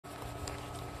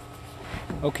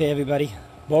Okay, everybody,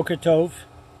 Boker Tov.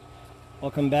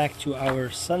 Welcome back to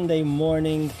our Sunday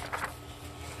morning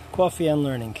coffee and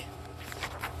learning.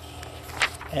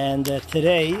 And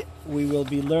today we will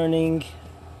be learning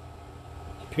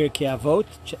Pirkei Avot,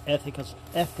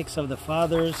 ethics of the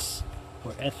fathers,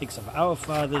 or ethics of our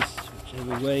fathers,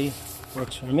 whichever way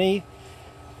works for me.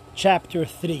 Chapter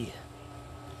 3.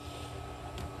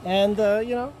 And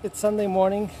it's Sunday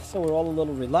morning, so we're all a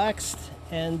little relaxed,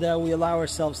 and we allow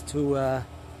ourselves to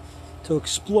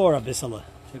explore a bissala,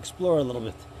 to explore a little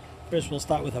bit. First, we'll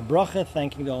start with a bracha,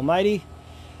 thanking the Almighty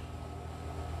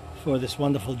for this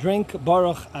wonderful drink.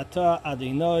 Baruch Ata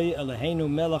Adonai Eloheinu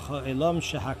Melech Ha'olam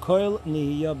shehakoil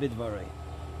nihiyah bidvarei.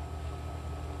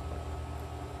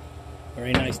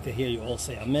 Very nice to hear you all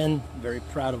say Amen. Very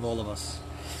proud of all of us.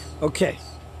 Okay,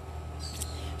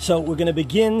 so we're going to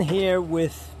begin here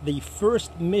with the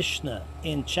first Mishnah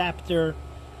in chapter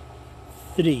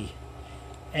 3.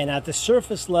 And at the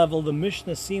surface level, the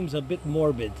Mishnah seems a bit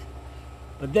morbid.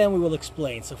 But then we will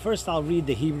explain. So first I'll read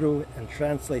the Hebrew and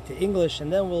translate to English,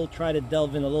 and then we'll try to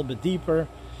delve in a little bit deeper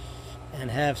and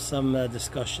have some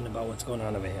discussion about what's going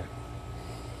on over here.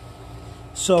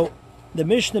 So the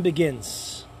Mishnah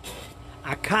begins.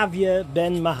 Akavya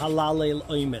ben Mahalalel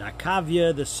Oimer.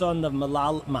 Akavya, the son of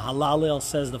Mahalalel,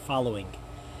 says the following.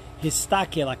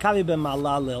 Histakel, Akavya ben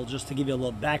Mahalalel, just to give you a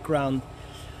little background,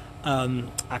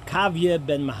 Akavya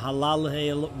ben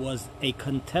Mahalalel was a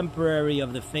contemporary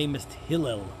of the famous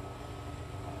Hillel.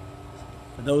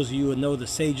 For those of you who know the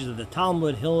sages of the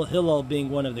Talmud, Hillel being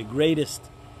one of the greatest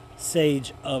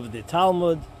sage of the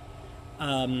Talmud,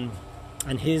 and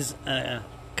his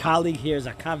colleague here is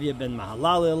Akavya ben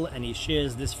Mahalalel, and he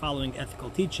shares this following ethical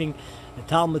teaching. The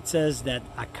Talmud says that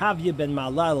Akavya ben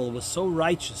Mahalalel was so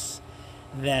righteous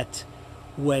that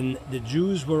when the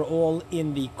Jews were all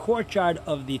in the courtyard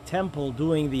of the temple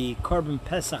doing the Korban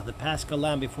Pesach, the Paschal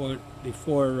Lamb before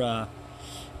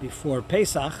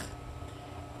Pesach,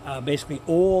 basically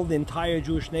all the entire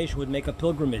Jewish nation would make a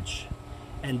pilgrimage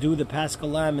and do the Paschal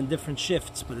Lamb in different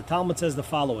shifts. But the Talmud says the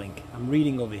following. I'm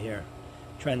reading over here.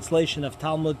 Translation of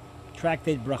Talmud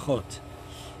Tractate Brachot.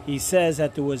 He says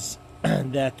that there was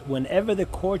that whenever the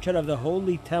courtyard of the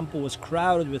Holy Temple was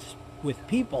crowded with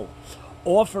people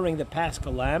offering the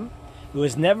Paschal Lamb, there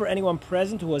was never anyone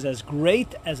present who was as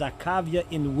great as Akavya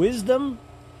in wisdom,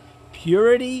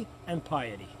 purity, and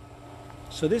piety.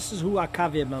 So this is who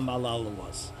Akavya ben Mahalalel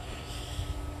was.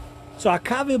 So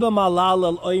Akavya ben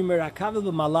Mahalalel Oimer, Akavya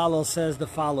ben Mahalalel says the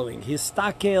following: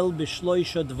 Histakel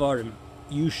b'shloisha dvarim.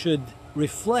 You should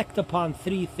reflect upon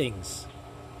three things.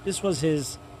 This was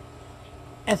his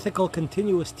ethical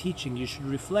continuous teaching. You should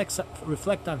reflect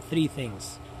on three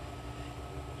things.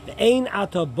 And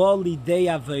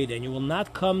you will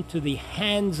not come to the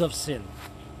hands of sin.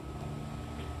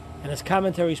 And as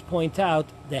commentaries point out,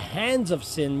 the hands of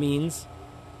sin means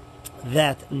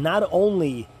that not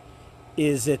only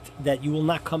is it that you will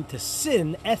not come to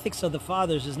sin, ethics of the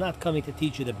fathers is not coming to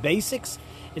teach you the basics,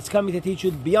 it's coming to teach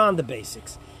you beyond the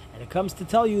basics. And it comes to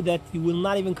tell you that you will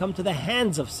not even come to the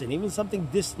hands of sin, even something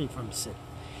distant from sin.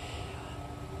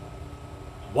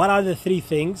 What are the three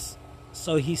things?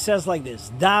 So he says like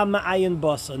this: Da ma'ayin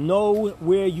basa, know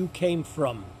where you came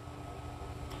from.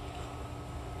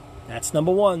 That's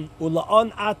number one.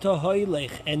 Ula'on ata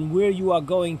hoylech, and where you are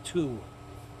going to.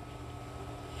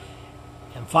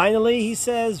 And finally he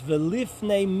says,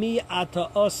 Velifnei mi ata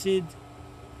osid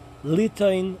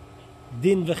litoin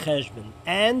din v'cheshbon,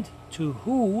 and to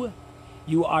who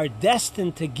you are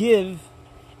destined to give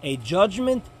a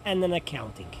judgment and an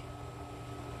accounting.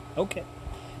 Okay.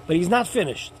 But he's not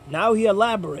finished. Now he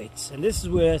elaborates, and this is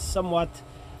where somewhat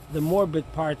the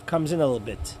morbid part comes in a little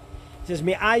bit. He says,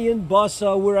 Mi'ayin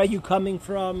basa, where are you coming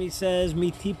from? He says,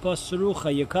 Mitipa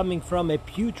serucha, you're coming from a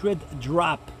putrid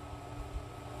drop.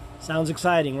 Sounds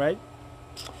exciting, right?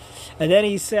 And then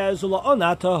he says,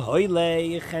 Ula'onata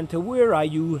hoylech, and to where are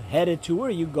you headed to? Where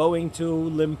are you going to?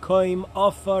 Limkoim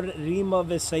ofar rima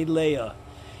v'seileya.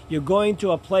 You're going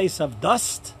to a place of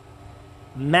dust,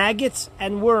 maggots,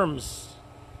 and worms.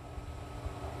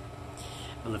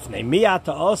 And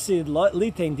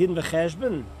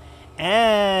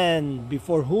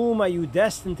before whom are you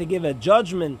destined to give a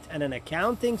judgment and an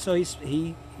accounting? So he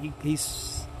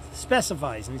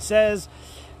specifies, and he says,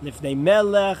 before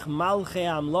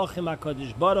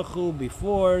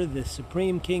the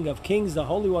Supreme King of Kings, the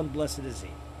Holy One, blessed is He.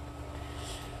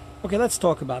 Okay, let's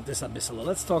talk about this, Abisala.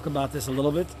 Let's talk about this a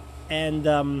little bit, and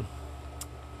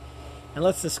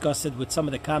let's discuss it with some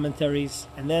of the commentaries,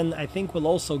 and then I think we'll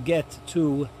also get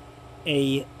to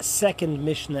a second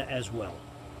Mishnah as well.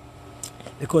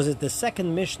 Because the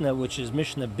second Mishnah, which is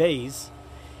Mishnah Beis,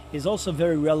 is also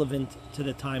very relevant to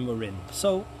the time we're in.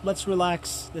 So let's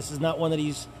relax. This is not one of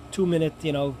these 2-minute,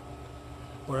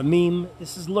 or a meme.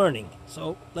 This is learning.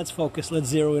 So let's focus. Let's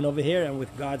zero in over here, and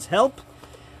with God's help,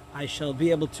 I shall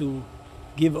be able to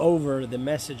give over the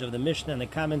message of the Mishnah and the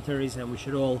commentaries, and we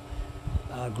should all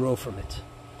grow from it.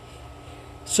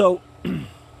 So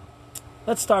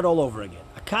let's start all over again.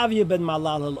 Akavia ben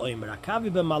Malalel Oimer.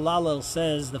 Akavia ben Malalel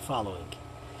says the following: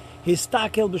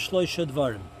 Histakel b'shloisha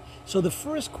dvarim. So the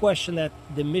first question that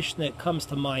the Mishnah comes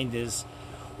to mind is,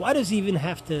 why does he even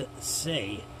have to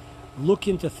say, look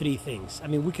into 3 things? I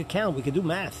mean, we could count, we could do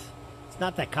math. It's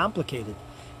not that complicated.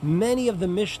 Many of the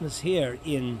Mishnahs here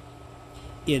in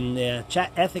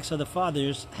Ethics of the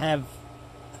Fathers have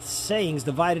sayings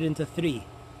divided into 3.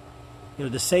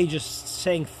 The sages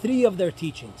saying 3 of their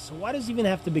teachings. So why does he even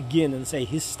have to begin and say,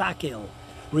 histakel,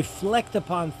 reflect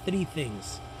upon 3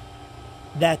 things?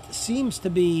 That seems to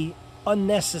be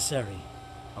unnecessary.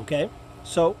 Okay?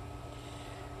 So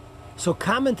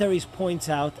commentaries points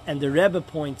out, and the Rebbe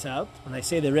points out, when I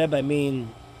say the Rebbe, I mean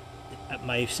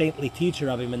my saintly teacher,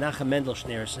 Rabbi Menachem Mendel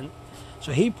Schneerson.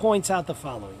 So he points out the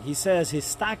following. He says,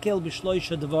 histakel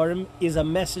b'shloisha dvarim is a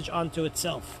message unto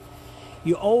itself.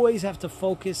 You always have to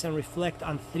focus and reflect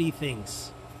on 3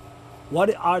 things.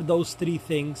 What are those 3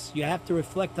 things? You have to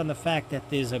reflect on the fact that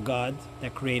there's a God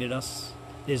that created us.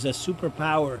 There's a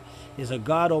superpower. There's a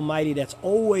God Almighty that's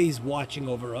always watching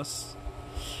over us,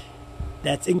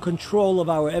 that's in control of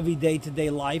our every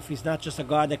day-to-day life. He's not just a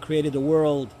God that created the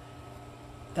world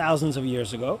thousands of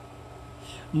years ago.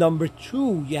 Number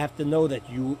 2, you have to know that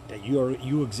you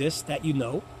exist, that you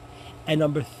know. And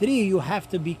number 3, you have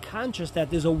to be conscious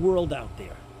that there's a world out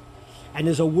there. And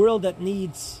there's a world that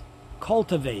needs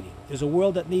cultivating. There's a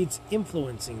world that needs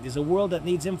influencing. There's a world that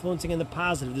needs influencing in the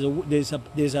positive.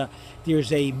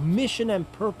 There's a mission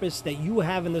and purpose that you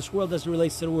have in this world as it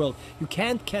relates to the world. You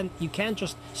can't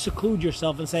just seclude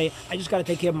yourself and say, I just got to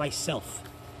take care of myself.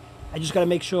 I just got to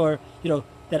make sure,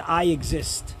 that I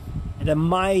exist and that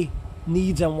my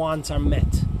needs and wants are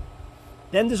met.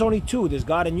 Then there's only 2. There's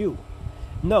God and you.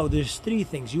 No, there's 3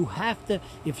 things. You have to,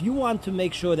 if you want to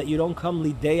make sure that you don't come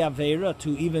lidei aveira,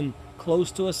 to even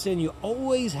close to a sin, you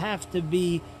always have to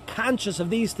be conscious of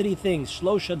these 3 things.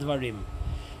 Shlosha dvarim.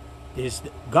 There's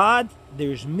God,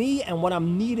 there's me, and what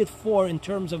I'm needed for in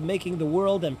terms of making the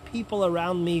world and people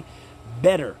around me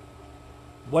better.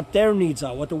 What their needs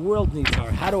are, what the world needs are.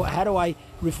 How do I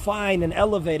refine and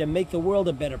elevate and make the world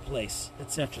a better place,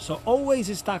 etc. So always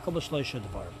histakel b'shloisha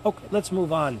dvarim. Okay, let's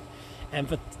move on. And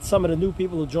for some of the new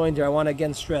people who joined here, I want to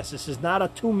again stress, this is not a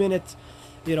 2-minute,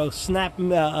 snap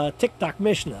TikTok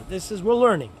Mishnah. We're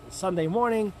learning. Sunday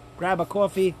morning, grab a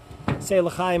coffee, say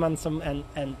l'chaim on some,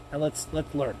 and let's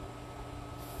learn.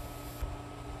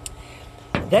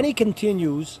 Then he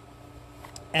continues,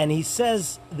 and he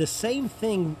says the same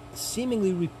thing,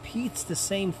 seemingly repeats the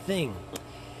same thing.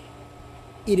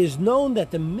 It is known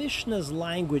that the Mishnah's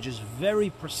language is very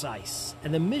precise,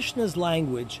 and the Mishnah's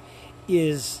language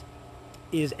is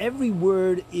every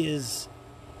word is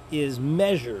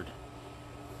measured.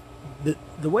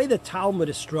 The way the Talmud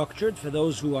is structured, for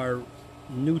those who are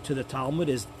new to the Talmud,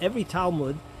 is every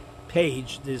Talmud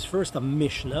page, there's first a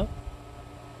Mishnah,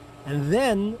 and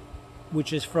then,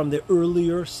 which is from the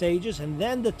earlier sages, and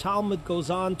then the Talmud goes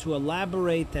on to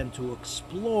elaborate and to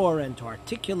explore and to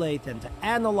articulate and to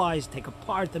analyze, take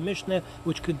apart the Mishnah,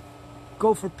 which could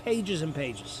go for pages and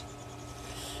pages.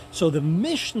 So the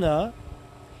Mishnah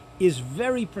is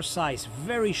very precise,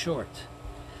 very short.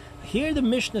 Here the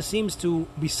Mishnah seems to,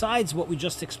 besides what we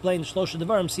just explained, Shlosha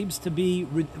Devarim, seems to be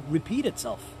repeat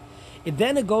itself. It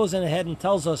goes ahead and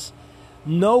tells us,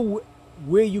 know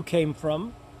where you came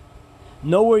from,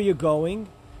 know where you're going,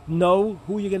 know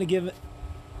who you're going to give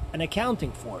an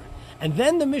accounting for. And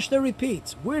then the Mishnah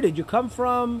repeats, where did you come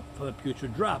from? From a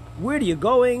putrid drop. Where are you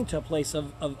going? To a place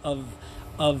of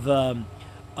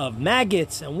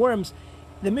maggots and worms.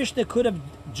 The Mishnah could have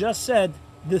just said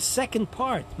the second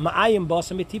part, Ma'ayim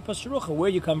basam b'tipas sherucha, where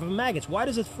you come from, maggots. Why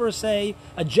does it first say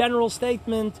a general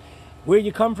statement, where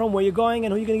you come from, where you're going,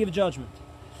 and who you're going to give judgment?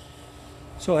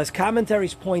 So as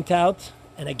commentaries point out,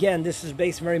 and again, this is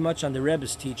based very much on the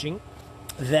Rebbe's teaching,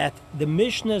 that the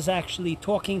Mishnah is actually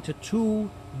talking to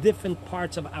 2 different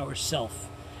parts of ourself.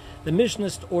 The Mishnah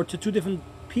is, or to 2 different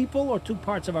people, or 2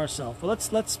 parts of ourself. Well,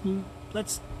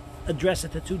 let's address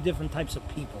it to 2 different types of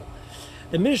people.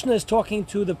 The Mishnah is talking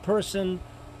to the person.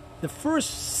 The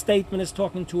first statement is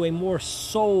talking to a more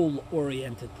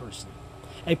soul-oriented person,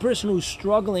 a person who's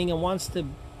struggling and wants to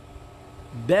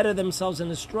better themselves and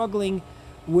is struggling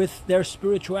with their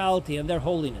spirituality and their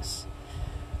holiness.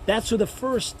 That's who the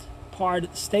first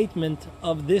part statement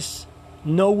of this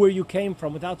know where you came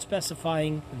from without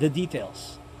specifying the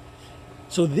details.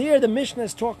 So there the Mishnah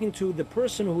is talking to the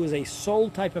person who is a soul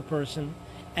type of person,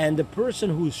 and the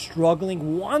person who's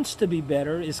struggling, wants to be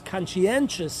better, is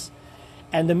conscientious.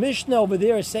 And the Mishnah over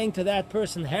there is saying to that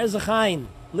person, Herzachain,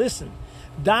 listen,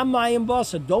 Dam Mayim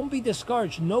Basa, don't be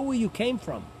discouraged, know where you came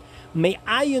from.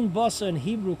 Me'ayin Basa in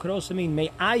Hebrew could also mean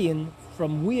Me'ayin,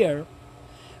 from where,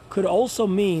 could also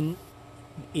mean,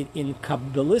 in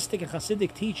Kabbalistic and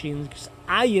Hasidic teachings,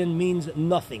 Ayin means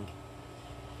nothing.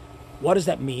 What does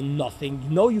that mean, nothing?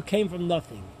 Know you came from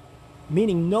nothing.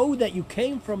 Meaning, know that you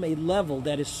came from a level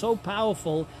that is so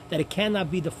powerful that it cannot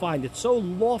be defined. It's so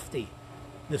lofty.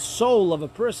 The soul of a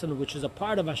person, which is a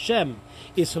part of Hashem,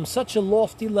 is from such a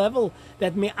lofty level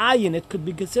that me'ayin, it could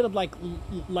be considered like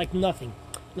nothing.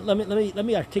 Let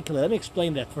me articulate. Let me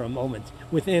explain that for a moment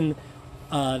within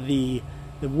the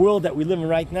world that we live in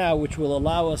right now, which will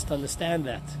allow us to understand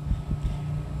that.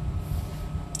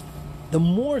 The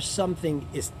more something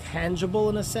is tangible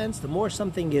in a sense, the more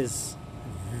something is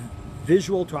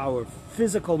visual to our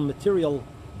physical, material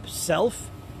self,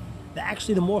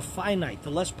 the more finite, the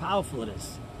less powerful it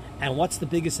is. And what's the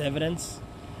biggest evidence?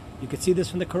 You can see this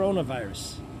from the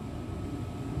coronavirus.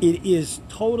 It is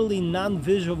totally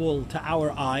non-visual to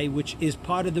our eye, which is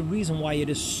part of the reason why it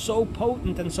is so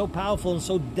potent and so powerful and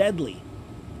so deadly.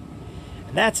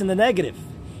 And that's in the negative.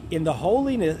 In the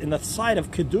holiness, in the side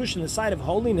of Kiddush, in the side of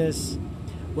holiness,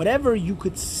 whatever you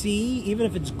could see, even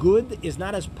if it's good, is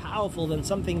not as powerful than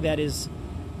something that is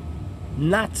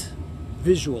not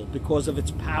visual because of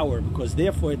its power, because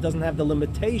therefore it doesn't have the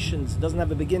limitations, it doesn't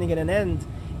have a beginning and an end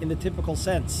in the typical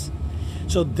sense.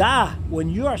 So when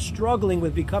you are struggling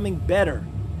with becoming better,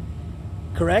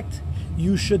 correct,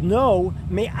 you should know,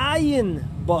 me'ayin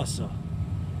basa.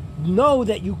 Know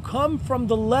that you come from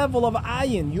the level of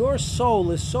ayin. Your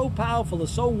soul is so powerful, is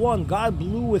so one. God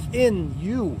blew within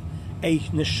you a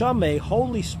neshama, a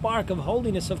holy spark of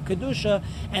holiness, of kedusha,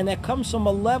 and that comes from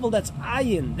a level that's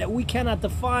ayin, that we cannot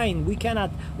define, we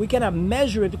cannot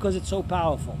measure it because it's so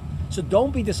powerful. So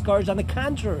don't be discouraged. On the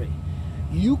contrary,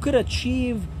 you could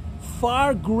achieve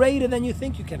far greater than you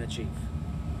think you can achieve.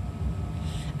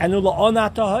 And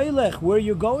where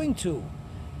you're going to,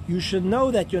 you should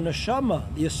know that your neshama,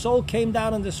 your soul, came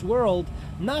down in this world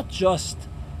not just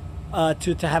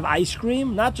to have ice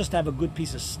cream, not just to have a good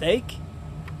piece of steak,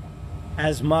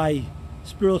 as my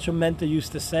spiritual mentor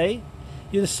used to say.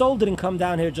 Your soul didn't come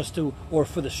down here just to, or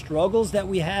for the struggles that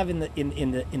we have in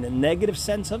the negative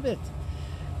sense of it.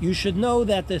 You should know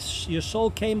that your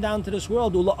soul came down to this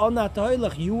world.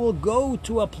 You will go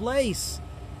to a place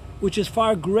which is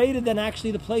far greater than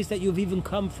actually the place that you've even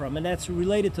come from, and that's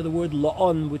related to the word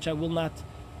la'on, which I will not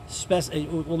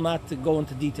go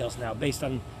into details now, based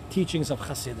on teachings of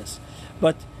Chassidus.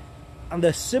 But on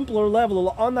the simpler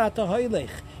level,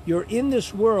 you're in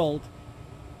this world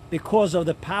because of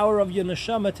the power of your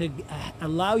neshama to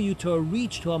allow you to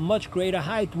reach to a much greater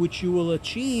height, which you will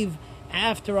achieve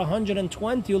after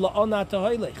 120.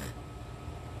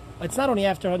 It's not only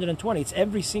after 120, it's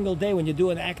every single day when you do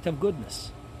an act of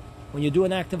goodness, when you do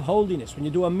an act of holiness, when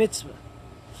you do a mitzvah.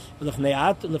 And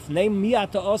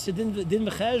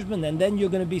then you're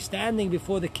going to be standing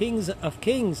before the kings of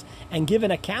kings and give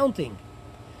an accounting.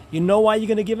 You know why you're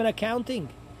going to give an accounting?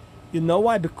 You know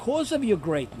why? Because of your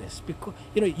greatness. Because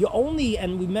you only,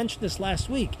 and we mentioned this last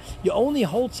week, you only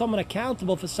hold someone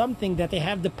accountable for something that they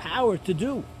have the power to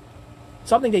do.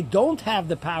 Something they don't have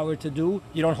the power to do,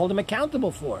 you don't hold them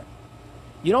accountable for.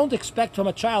 You don't expect from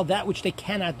a child that which they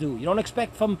cannot do. You don't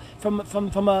expect from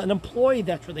an employee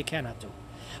that which they cannot do.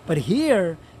 But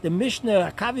here, the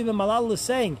Mishnah, Akavi B'Malal, is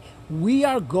saying, we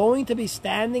are going to be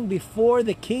standing before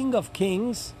the King of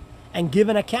Kings and give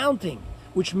an accounting,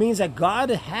 which means that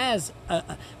God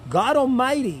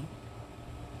Almighty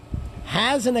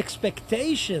has an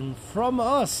expectation from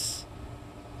us.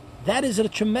 That is a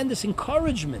tremendous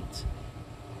encouragement.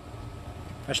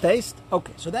 Verstehst?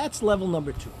 Okay, so that's level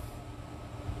number 2.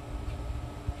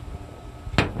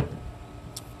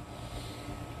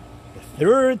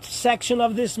 Third section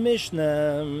of this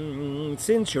Mishnah,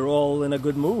 since you're all in a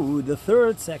good mood, the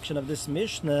third section of this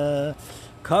Mishnah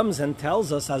comes and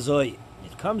tells us, Azoi.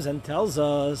 It comes and tells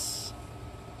us,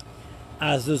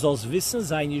 as du sollst wissen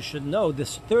sein, you should know,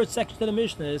 this third section of the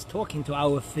Mishnah is talking to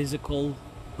our physical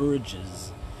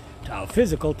urges, to our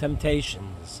physical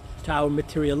temptations, to our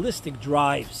materialistic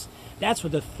drives. That's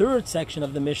what the third section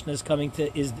of the Mishnah is coming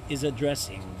to, is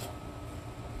addressing.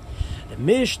 The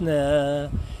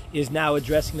Mishnah is now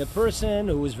addressing the person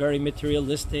who is very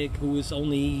materialistic, who is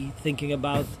only thinking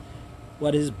about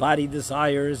what his body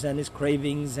desires and his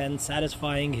cravings and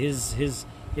satisfying his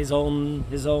own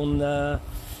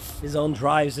his own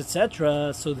drives,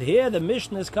 etc. So here the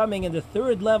Mishnah is coming, and the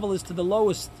third level is to the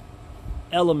lowest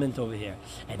element over here.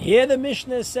 And here the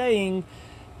Mishnah is saying,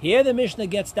 here the Mishnah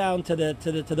gets down to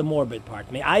the morbid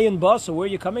part. May ayin ba, so where are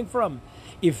you coming from?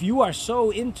 If you are so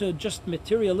into just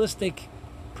materialistic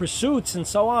pursuits and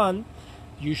so on,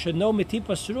 you should know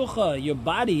mitipa srucha, your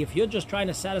body. If you're just trying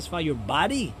to satisfy your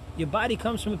body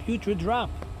comes from a putrid drop.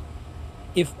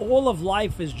 If all of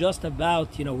life is just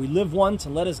about, we live once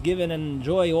and let us give in and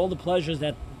enjoy all the pleasures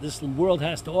that this world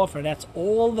has to offer, that's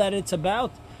all that it's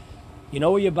about. You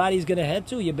know where your body's going to head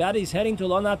to? Your body's heading to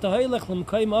a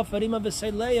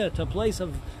place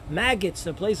of maggots,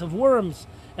 a place of worms.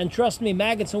 And trust me,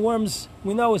 maggots and worms,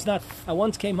 we know it's not. I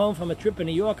once came home from a trip in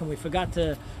New York and we forgot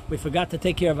to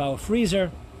take care of our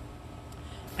freezer.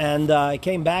 And I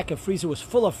came back, the freezer was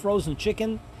full of frozen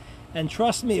chicken. And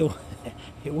trust me,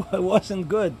 it wasn't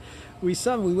good. We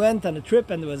went on a trip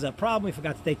and there was a problem. We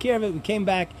forgot to take care of it. We came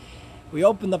back. We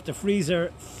opened up the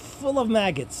freezer, full of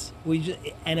maggots.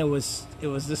 And it was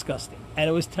disgusting. And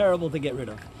it was terrible to get rid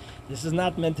of. This is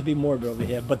not meant to be morbid over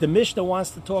here. But the Mishnah wants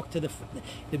to talk to the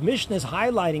Mishnah is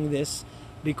highlighting this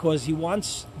because he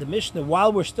wants the Mishnah,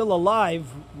 while we're still alive,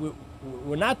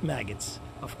 we're not maggots,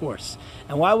 of course.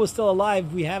 And while we're still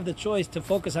alive, we have the choice to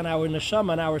focus on our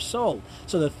neshama, on our soul.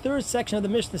 So the third section of the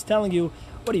Mishnah is telling you,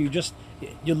 what are you,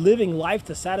 you're living life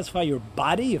to satisfy your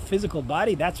body, your physical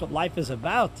body? That's what life is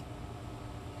about.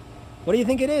 What do you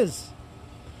think it is?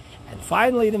 And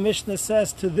finally, the Mishnah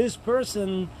says to this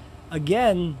person,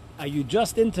 again, are you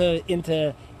just into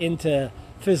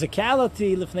physicality?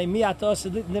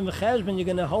 You're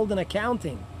going to hold an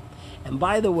accounting. And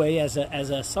by the way, as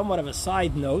a somewhat of a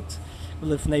side note,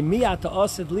 let me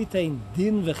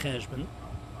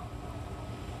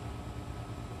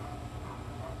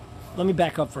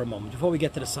back up for a moment before we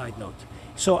get to the side note.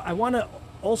 So I want to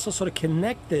also sort of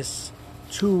connect this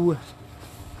to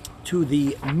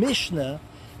the Mishnah,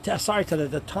 to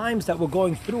the times that we're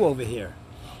going through over here.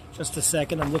 Just a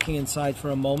second, I'm looking inside for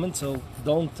a moment, so I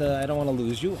don't want to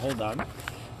lose you. Hold on.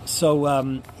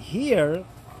 So here,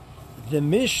 the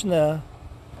Mishnah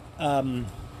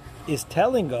is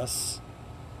telling us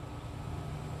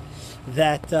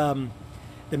that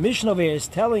the Mishnah over here is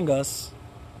telling us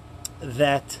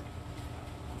that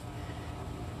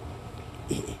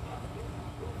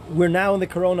we're now in the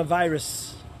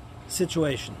coronavirus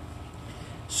situation.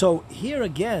 So here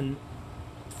again,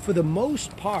 for the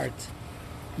most part,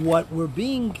 I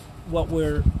don't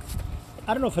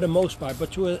know for the most part,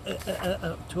 but to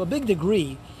a big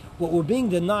degree, what we're being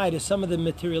denied is some of the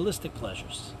materialistic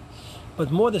pleasures, but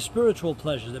more the spiritual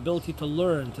pleasures, the ability to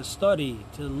learn, to study,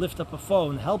 to lift up a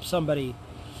phone, help somebody.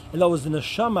 In other words, the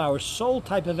neshama, our soul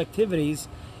type of activities,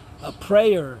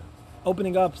 prayer,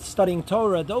 opening up, studying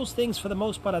Torah, those things for the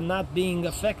most part are not being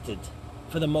affected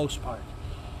for the most part.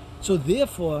 So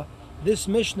therefore, this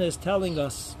Mishnah is telling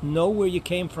us, know where you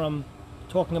came from,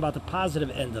 talking about the positive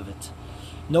end of it.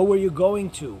 Know where you're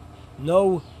going to.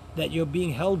 Know that you're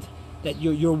being held, that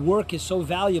your work is so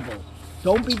valuable.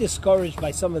 Don't be discouraged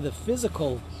by some of the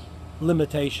physical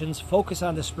limitations. Focus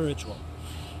on the spiritual.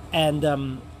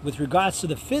 And with regards to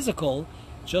the physical,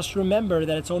 just remember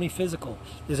that it's only physical.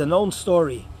 There's a known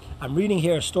story. I'm reading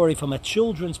here a story from a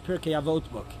children's Pirkei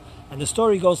Avot book. And the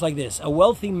story goes like this. A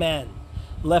wealthy man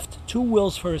left 2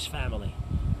 wills for his family.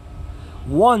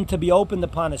 One to be opened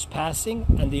upon his passing,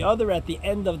 and the other at the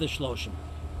end of the shloshim.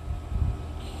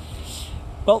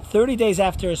 Well, 30 days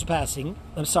after his passing,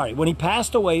 when he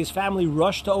passed away, his family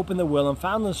rushed to open the will and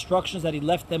found the instructions that he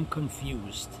left them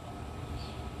confused.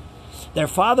 Their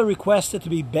father requested to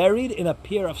be buried in a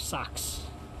pair of socks.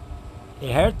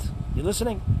 You heard? You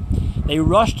listening? They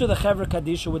rushed to the Chevra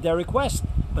Kadisha with their request,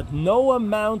 but no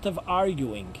amount of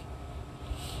arguing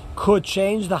could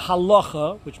change the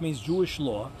halacha, which means Jewish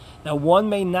law, that one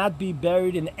may not be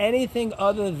buried in anything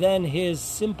other than his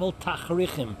simple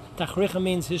tachrichim. Tachrichim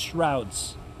means his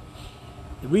shrouds.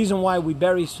 The reason why we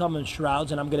bury some in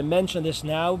shrouds, and I'm going to mention this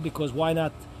now because why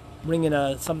not bring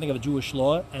in something of a Jewish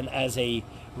law, and as a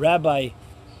rabbi,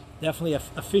 definitely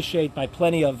officiate by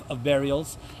plenty of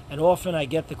burials, and often I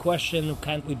get the question,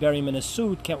 can't we bury him in a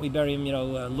suit? Can't we bury him,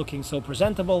 looking so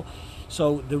presentable?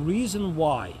 So the reason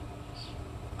why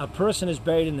a person is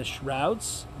buried in the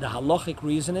shrouds, the halachic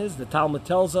reason is, the Talmud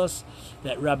tells us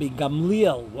that Rabbi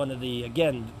Gamliel, one of the,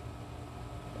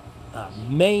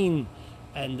 main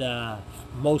and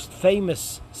most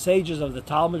famous sages of the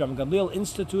Talmud, Rabbi Gamliel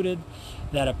instituted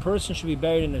that a person should be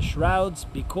buried in the shrouds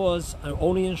because,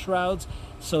 only in shrouds,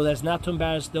 so as not to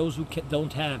embarrass those who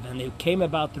don't have. And it came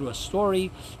about through a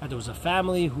story that there was a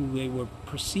family who they were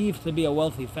perceived to be a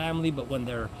wealthy family, but when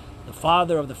their the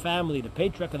father of the family, the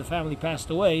patriarch of the family, passed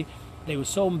away, they were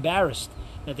so embarrassed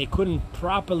that they couldn't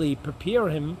properly prepare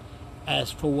him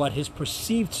as for what his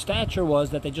perceived stature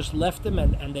was, that they just left him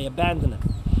and they abandoned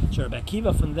him. So Rabbi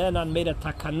Akiva from then on made a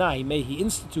takana, he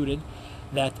instituted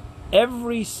that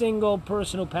every single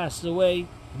person who passes away,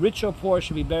 rich or poor,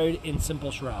 should be buried in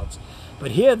simple shrouds.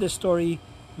 But here this story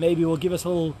maybe will give us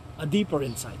a deeper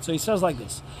insight. So he says like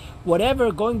this: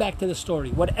 whatever, going back to the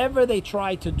story, whatever they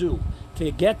tried to do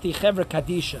to get the Chevra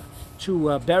Kadisha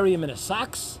to bury him in a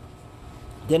socks,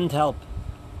 didn't help.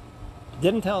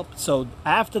 Didn't help. So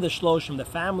after the Shloshim, the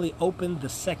family opened the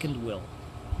second will.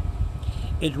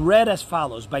 It read as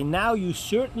follows: by now you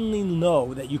certainly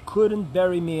know that you couldn't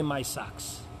bury me in my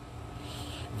socks.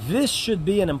 This should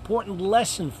be an important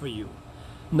lesson for you.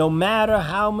 No matter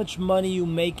how much money you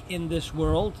make in this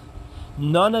world,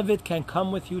 none of it can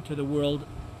come with you to the world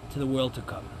to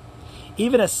come.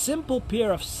 Even a simple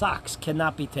pair of socks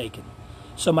cannot be taken.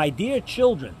 So my dear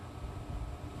children,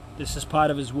 this is part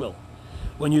of his will.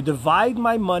 When you divide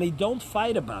my money, don't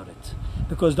fight about it,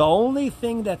 because the only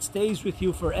thing that stays with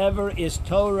you forever is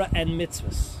Torah and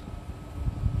mitzvahs.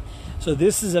 So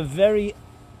this is a very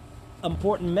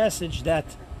important message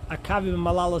that Akavi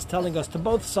Malala is telling us to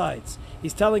both sides.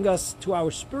 He's telling us to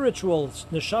our spiritual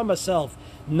neshama self,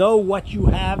 know what you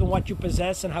have and what you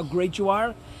possess and how great you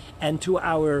are, and to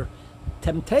our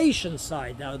temptation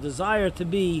side, our desire to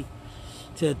be,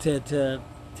 to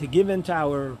give into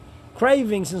our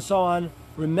cravings and so on,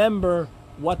 remember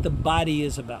what the body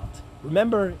is about.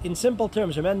 Remember, in simple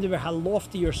terms, remember how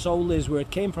lofty your soul is, where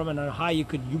it came from, and how high you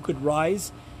could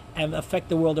rise and affect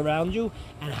the world around you,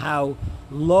 and how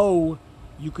low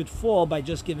you could fall by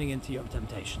just giving into your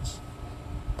temptations.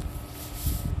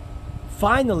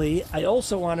 Finally, I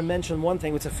also want to mention one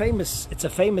thing. It's a famous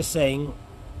saying,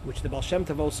 which the Baal Shem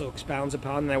Tov also expounds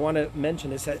upon, and I want to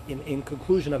mention this in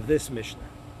conclusion of this Mishnah.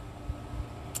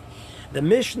 The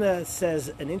Mishnah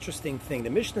says an interesting thing.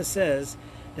 The Mishnah says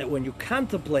that when you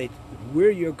contemplate where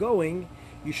you're going,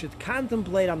 you should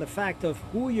contemplate on the fact of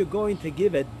who you're going to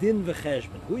give a din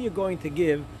v'cheshbon. Who you're going to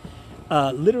give,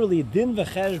 literally din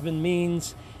v'cheshbon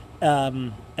means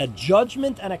a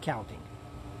judgment and accounting.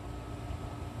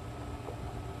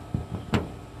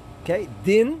 Okay,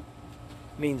 din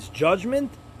means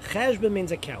judgment, cheshbon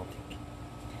means accounting.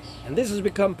 And this has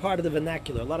become part of the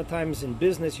vernacular. A lot of times in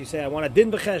business you say, I want a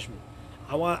din v'cheshbon.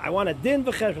 I want a din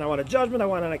v'cheshbon, I want a judgment, I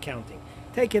want an accounting.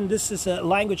 This is a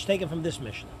language taken from this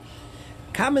Mishnah.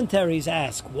 Commentaries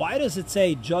ask, why does it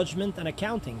say judgment and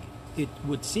accounting? It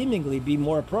would seemingly be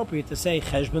more appropriate to say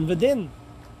cheshbon v'din.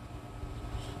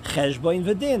 Cheshbon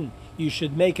v'din. You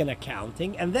should make an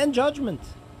accounting and then judgment.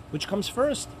 Which comes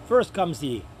first? First comes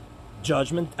the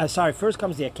judgment. First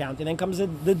comes the accounting, then comes the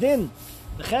din.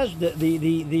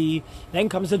 Then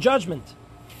comes the judgment.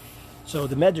 So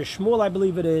the Medrash Shmuel, I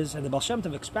believe it is, and the Baal Shem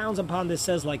Tov expounds upon this,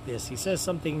 says like this. He says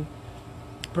something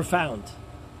profound.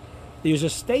 There's a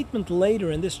statement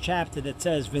later in this chapter that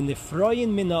says, "V'nifroyin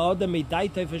min ha'adam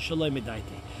midaitei v'shaloi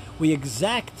midaitei." We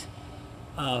exact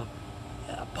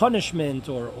punishment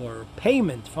or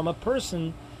payment from a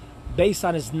person based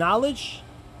on his knowledge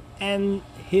and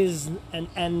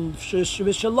v'shalom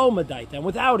midaitei, and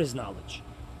without his knowledge.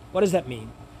 What does that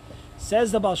mean?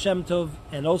 Says the Baal Shem Tov,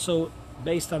 and also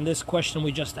based on this question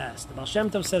we just asked, the Baal Shem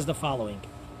Tov says the following: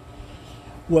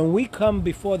 when we come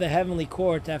before the heavenly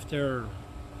court after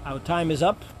our time is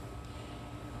up,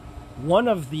 one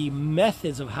of the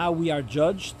methods of how we are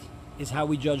judged is how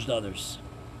we judged others.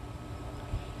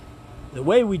 The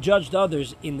way we judged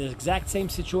others in the exact same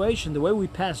situation, the way we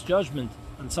pass judgment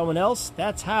on someone else,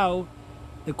 that's how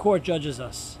the court judges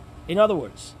us. In other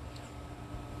words,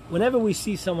 whenever we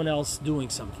see someone else doing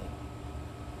something,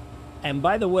 and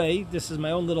by the way, this is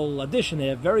my own little addition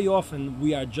here, very often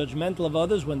we are judgmental of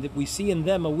others when we see in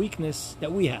them a weakness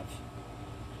that we have.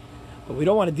 But we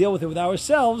don't want to deal with it with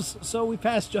ourselves, so we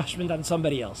pass judgment on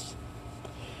somebody else.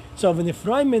 So we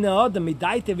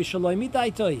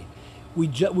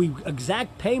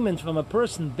exact payment from a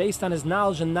person based on his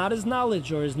knowledge and not his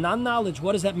knowledge or his non-knowledge.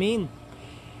 What does that mean?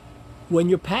 When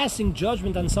you're passing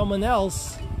judgment on someone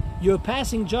else, you're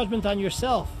passing judgment on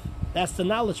yourself. That's the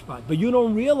knowledge part. But you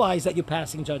don't realize that you're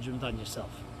passing judgment on yourself.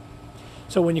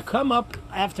 So when you come up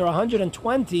after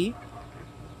 120,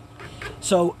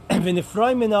 so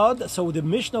the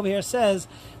Mishnah over here says,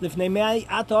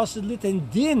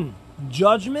 din,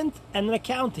 judgment and an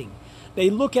accounting. They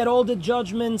look at all the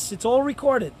judgments, it's all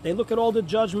recorded. They look at all the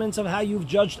judgments of how you've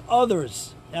judged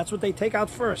others. That's what they take out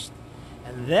first.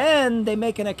 And then they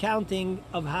make an accounting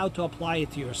of how to apply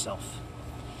it to yourself.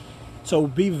 So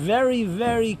be very,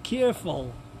 very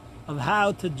careful of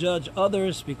how to judge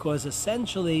others, because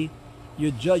essentially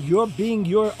you're being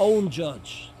your own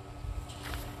judge.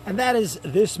 And that is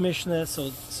this Mishnah.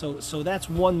 So that's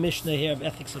one Mishnah here of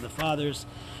Ethics of the Fathers.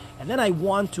 And then I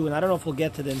want to, and I don't know if we'll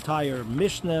get to the entire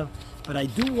Mishnah, but I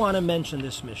do want to mention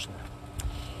this Mishnah.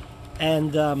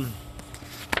 And,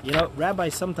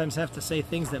 rabbis sometimes have to say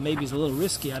things that maybe is a little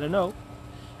risky, I don't know.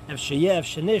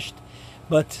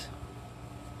 But,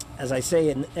 as I say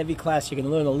in every class, you're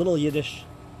going to learn a little Yiddish.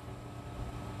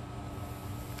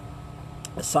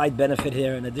 A side benefit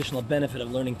here, an additional benefit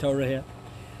of learning Torah here.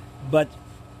 But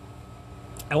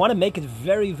I want to make it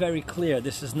very, very clear.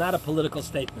 This is not a political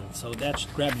statement, so that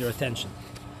should grab your attention.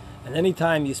 And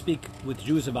anytime you speak with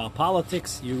Jews about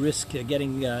politics, you risk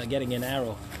getting an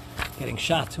arrow, getting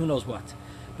shot, who knows what.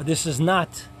 But this is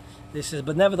not.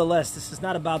 But nevertheless, this is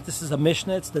not about. This is a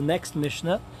Mishnah. It's the next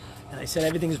Mishnah, and I said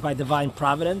everything is by divine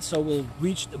providence. So we'll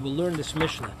learn this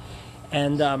Mishnah,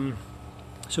 and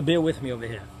so bear with me over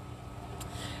here.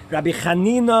 Rabbi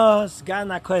Chanina's Gan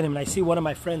HaKohanim, and I see one of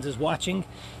my friends is watching,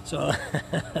 so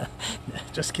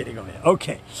just kidding over here.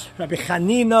 Okay, Rabbi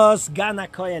Chanina's Gan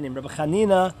HaKohanim. Rabbi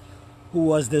Chanina, who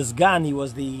was this Gan, he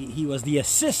was the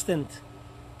assistant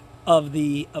of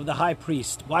the high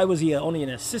priest. Why was he only an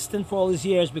assistant for all his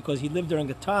years? Because he lived during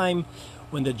a time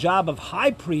when the job of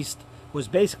high priest was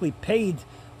basically paid,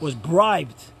 was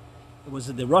bribed. It was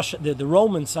the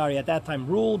Romans, at that time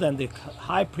ruled, and the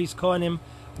high priest Kohanim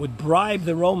would bribe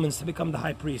the Romans to become the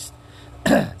high priest.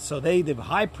 So the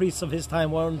high priests of his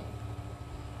time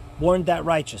weren't that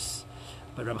righteous.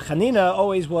 But Rabbi Chanina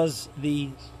always was the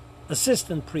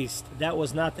assistant priest. That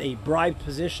was not a bribed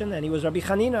position, and he was Rabbi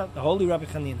Chanina, the holy Rabbi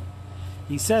Chanina.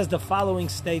 He says the following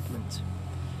statement.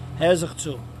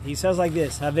 He says like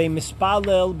this: Havei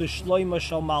mispalel b'shloima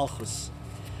shel malchus.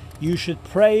 You should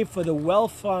pray for the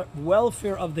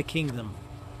welfare of the kingdom.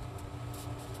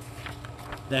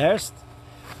 The Herst.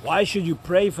 Why should you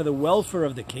pray for the welfare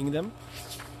of the kingdom?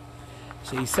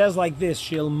 So he says like this: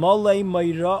 Shil molei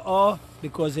meira'ah,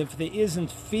 because if there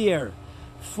isn't fear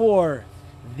for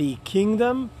the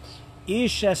kingdom,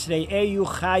 ish esre'eyu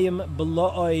chayim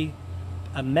belo'oi,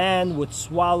 a man would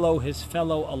swallow his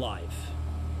fellow alive.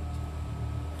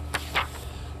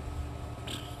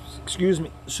 Excuse me.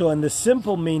 So in the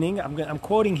simple meaning, I'm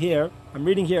quoting here, I'm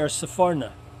reading here a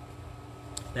Sefarna.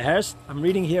 I'm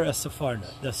reading here a Sefarna.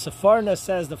 The Sefarna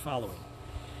says the following.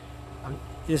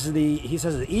 He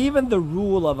says, even the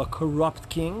rule of a corrupt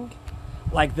king,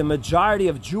 like the majority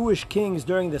of Jewish kings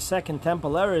during the Second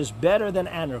Temple era, is better than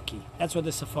anarchy. That's what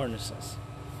the Sefarna says.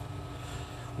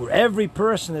 Where every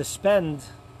person is spent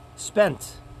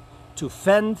to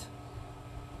fend,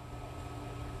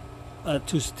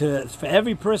 for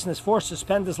every person is forced to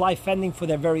spend his life fending for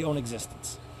their very own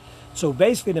existence. So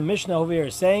basically the Mishnah over here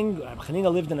is saying Rabbi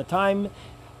Chanina lived in a time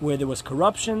where there was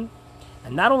corruption,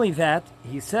 and not only that,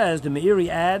 he says, the Meiri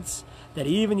adds, that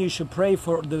even you should pray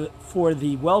for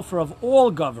the welfare of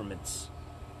all governments.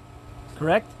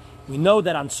 Correct? We know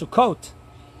that on Sukkot,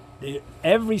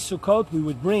 every Sukkot we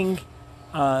would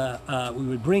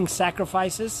bring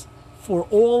sacrifices for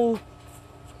all.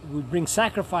 We would bring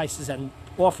sacrifices and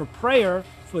offer prayer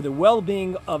for the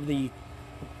well-being of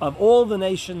all the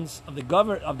nations, of the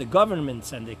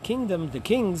governments and the kingdom, the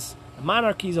kings, the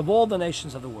monarchies of all the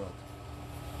nations of the world.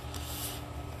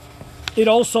 It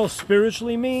also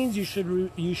spiritually means you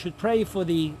should pray for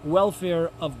the welfare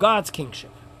of God's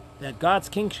kingship, that God's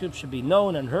kingship should be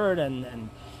known and heard and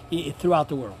throughout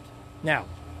the world. Now,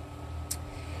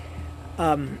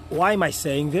 why am I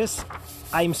saying this?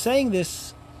 I'm saying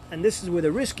this, and this is where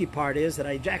the risky part is, that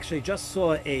I actually just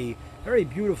saw a very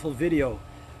beautiful video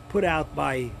put out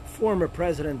by former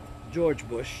President George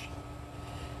Bush,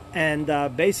 and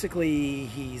basically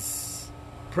he's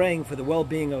praying for the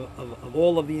well-being of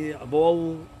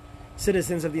all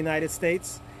citizens of the United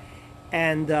States,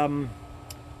 and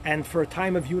for a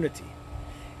time of unity.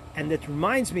 And it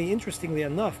reminds me, interestingly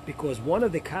enough, because one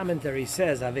of the commentaries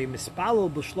says, "Avei mispalel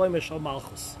b'shloima shel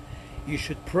malchus." You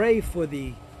should pray for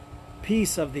the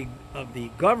peace of the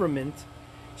government.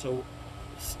 So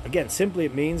again, simply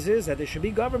it means is that there should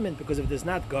be government, because if there's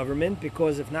not government,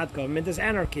 if not government, there's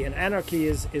anarchy, and anarchy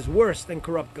is worse than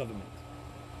corrupt government.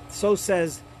 So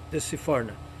says the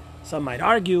Sefarna. Some might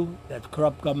argue that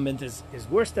corrupt government is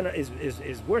worse than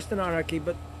anarchy,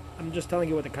 but I'm just telling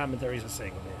you what the commentaries are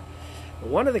saying over here. But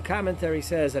one of the commentaries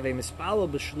says, "Avei mispalel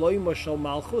b'shloima shel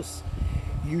malchus."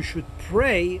 You should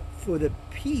pray for the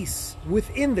peace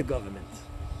within the government.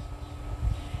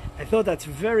 I thought that's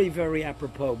very, very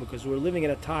apropos, because we're living in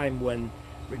a time when,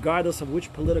 regardless of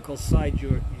which political side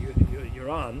you're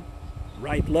on,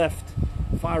 right, left,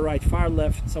 far right, far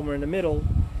left, somewhere in the middle,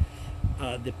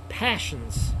 the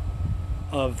passions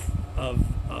of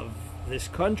this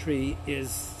country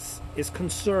is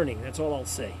concerning. That's all I'll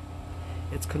say.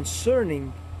 It's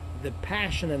concerning the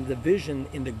passion and division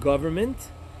in the government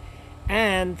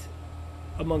and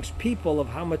amongst people of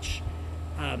how much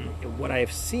what I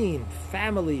have seen,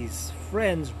 families,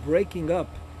 friends breaking up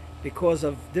because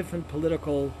of different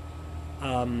political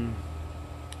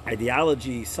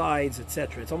ideology, sides,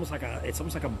 etc. It's almost like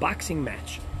a boxing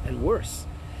match, and worse.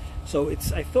 So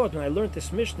I thought when I learned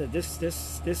this Mishnah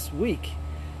this week,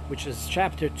 which is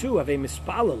chapter 2 of a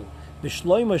Mispalel,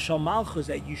 Bishloima Shal Malchus,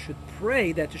 that you should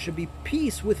pray that there should be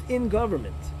peace within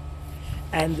government.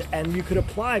 And you could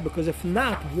apply, because if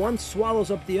not, one swallows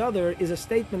up the other, is a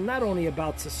statement not only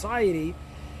about society,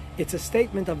 it's a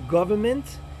statement of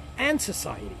government and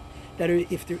society. That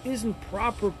if there isn't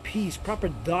proper peace, proper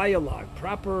dialogue,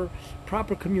 proper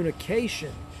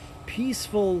communication,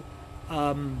 peaceful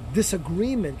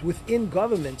disagreement within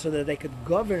government so that they could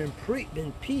govern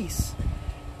in peace,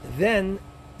 then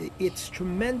it's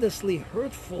tremendously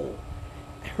hurtful.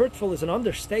 Hurtful is an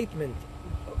understatement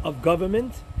of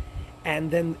government.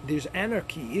 And then there's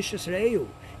anarchy, Ishas Re'u.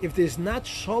 If there's not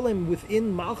shalom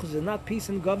within Malchus, there's not peace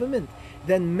in government,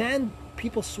 then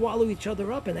people swallow each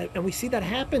other up, and we see that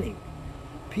happening.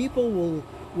 People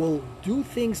will do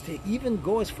things to even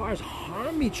go as far as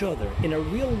harm each other in a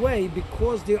real way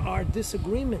because there are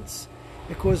disagreements,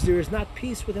 because there is not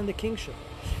peace within the kingship.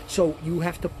 So you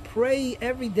have to pray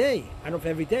every day. I don't know if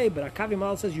every day, but Akavi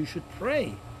Mal says you should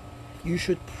pray. You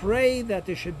should pray that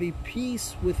there should be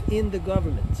peace within the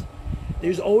government.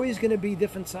 There's always going to be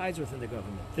different sides within the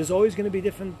government. There's always going to be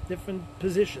different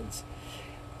positions.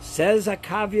 Says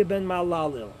Akavia ben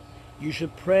Malalil, you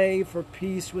should pray for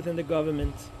peace within the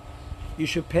government. You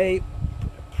should pray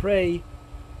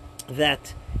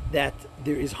that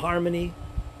there is harmony,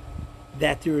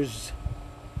 that there is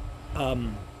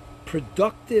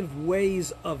productive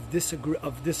ways of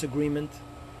disagreement,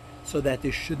 so that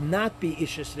there should not be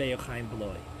Ishas Re'yochaim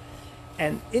B'loi.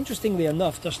 And interestingly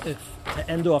enough, just to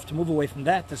end off, to move away from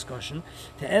that discussion,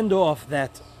 to end off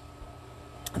that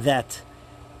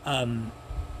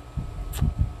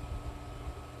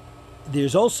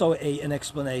there's also an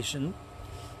explanation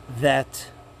that,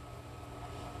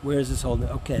 where is this holding?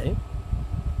 Okay.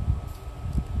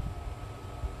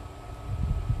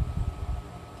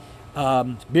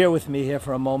 Bear with me here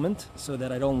for a moment so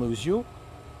that I don't lose you.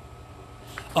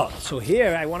 Oh, so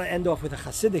here I want to end off with a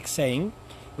Hasidic saying,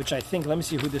 which I think, let me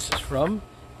see who this is from.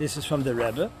 This is from the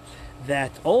Rebbe,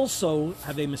 that also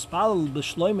have a mispalel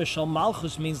b'shloima shel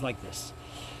malchus means like this,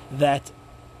 that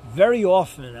very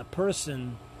often a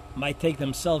person might take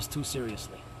themselves too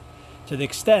seriously, to the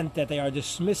extent that they are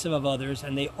dismissive of others,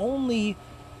 and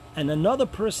another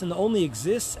person only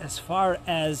exists as far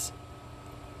as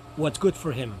what's good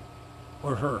for him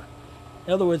or her.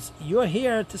 In other words, you're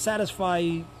here to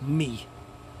satisfy me.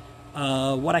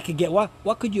 What I could get, what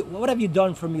have you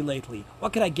done for me lately?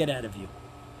 What could I get out of you?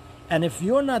 And if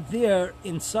you're not there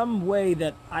in some way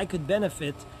that I could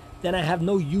benefit, then I have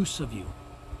no use of you.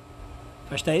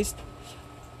 Verstehst?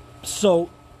 So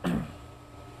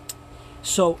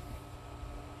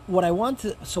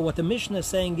what the Mishnah is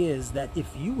saying is that if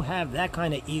you have that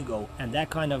kind of ego and that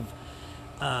kind of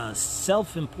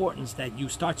self-importance, that you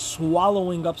start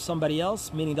swallowing up somebody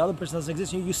else, meaning the other person doesn't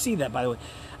exist. You see that, by the way.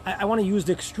 I want to use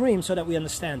the extreme so that we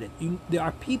understand it. There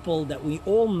are people that we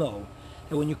all know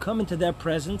that when you come into their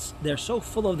presence, they're so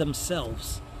full of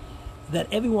themselves that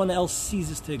everyone else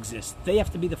ceases to exist. They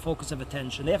have to be the focus of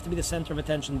attention. They have to be the center of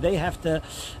attention. They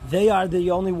are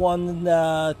the only one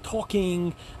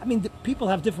talking. I mean, people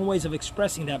have different ways of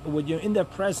expressing that, but when you're in their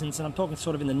presence, and I'm talking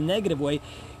sort of in the negative way,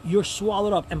 you're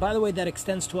swallowed up. And by the way, that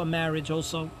extends to a marriage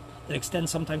also. That extends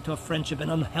sometimes to a friendship,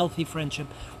 an unhealthy friendship,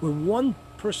 where one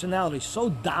personality is so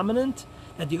dominant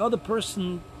that the other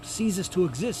person ceases to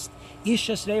exist.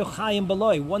 Ishas re'yochayim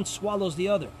b'loi, one swallows the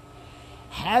other.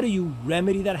 How do you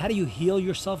remedy that? How do you heal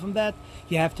yourself from that?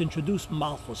 You have to introduce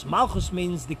Malchus. Malchus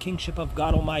means the kingship of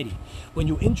God Almighty. When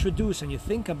you introduce and you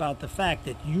think about the fact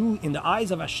that you, in the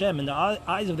eyes of Hashem, in the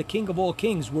eyes of the King of all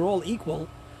kings, we're all equal,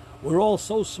 we're all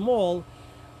so small,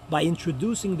 by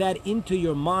introducing that into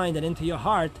your mind and into your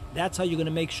heart, that's how you're going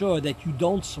to make sure that you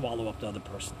don't swallow up the other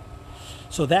person.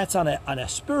 So that's on a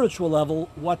spiritual level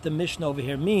what the Mishnah over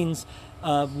here means.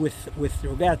 With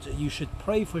regard to, you should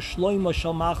pray for Shloimo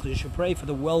Shel Malchus. You should pray for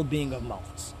the well-being of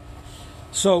Malchus.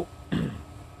 So,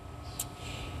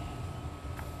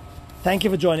 thank you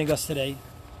for joining us today.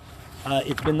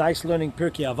 It's been nice learning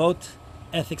Pirkei Avot,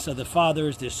 Ethics of the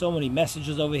Fathers. There's so many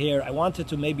messages over here. I wanted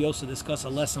to maybe also discuss a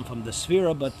lesson from the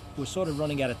Sphira, but we're sort of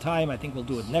running out of time. I think we'll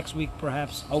do it next week,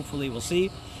 perhaps. Hopefully, we'll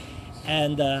see.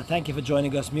 And thank you for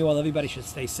joining us. Meanwhile, everybody should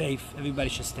stay safe. Everybody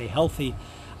should stay healthy.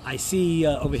 I see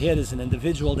over here there's an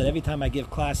individual that every time I give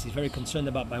class, he's very concerned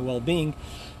about my well-being.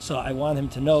 So I want him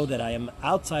to know that I am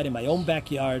outside in my own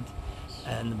backyard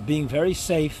and being very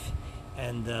safe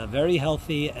and very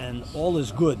healthy, and all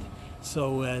is good.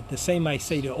 So the same I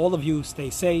say to all of you: stay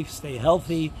safe, stay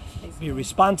healthy, be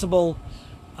responsible,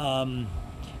 and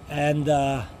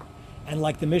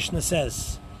like the Mishnah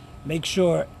says, make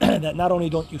sure that not only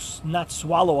don't you not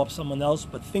swallow up someone else,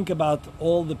 but think about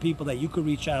all the people that you could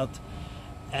reach out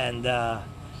and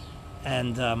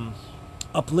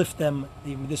uplift them.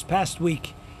 This past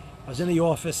week, I was in the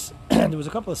office, and there was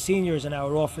a couple of seniors in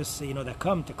our office, that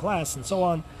come to class and so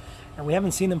on, and we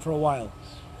haven't seen them for a while.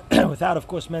 Without, of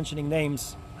course, mentioning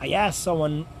names, I asked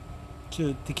someone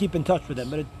to keep in touch with them,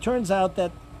 but it turns out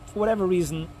that for whatever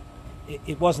reason,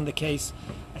 it wasn't the case.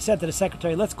 I said to the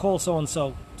secretary, let's call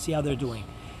so-and-so, see how they're doing.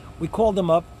 We called them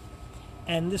up,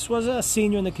 and this was a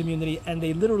senior in the community, and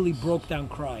they literally broke down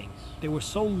crying. They were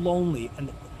so lonely,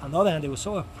 and on the other hand, they were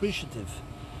so appreciative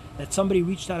that somebody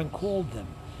reached out and called them.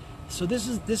 So this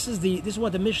is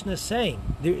what the Mishnah is saying.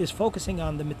 There is focusing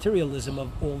on the materialism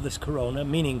of all this corona,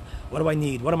 meaning what do I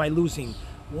need? What am I losing?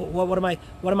 What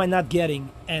am I not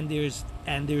getting? And there's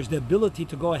the ability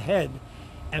to go ahead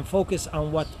and focus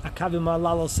on what Akavim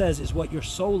Malala says is what your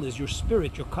soul is, your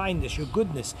spirit, your kindness, your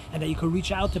goodness, and that you can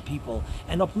reach out to people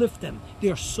and uplift them.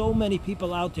 There are so many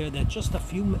people out there that just a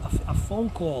phone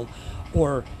call,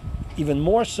 or even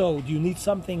more so, do you need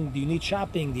something? Do you need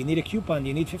shopping? Do you need a coupon? Do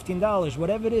you need $15?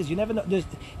 Whatever it is, you never know.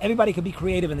 Everybody can be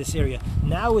creative in this area.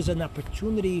 Now is an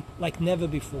opportunity like never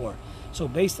before. So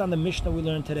based on the Mishnah we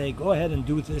learned today, go ahead and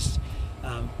do this.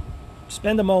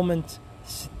 Spend a moment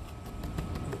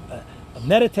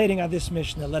meditating on this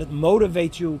Mishnah. Let it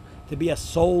motivate you to be a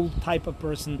soul type of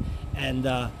person, and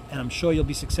I'm sure you'll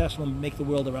be successful and make the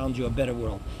world around you a better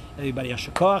world. Everybody,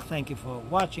 Ashakach, thank you for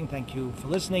watching, thank you for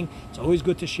listening. It's always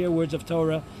good to share words of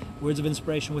Torah, words of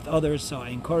inspiration with others, so I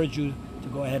encourage you to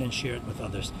go ahead and share it with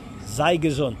others. Sei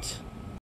gesund.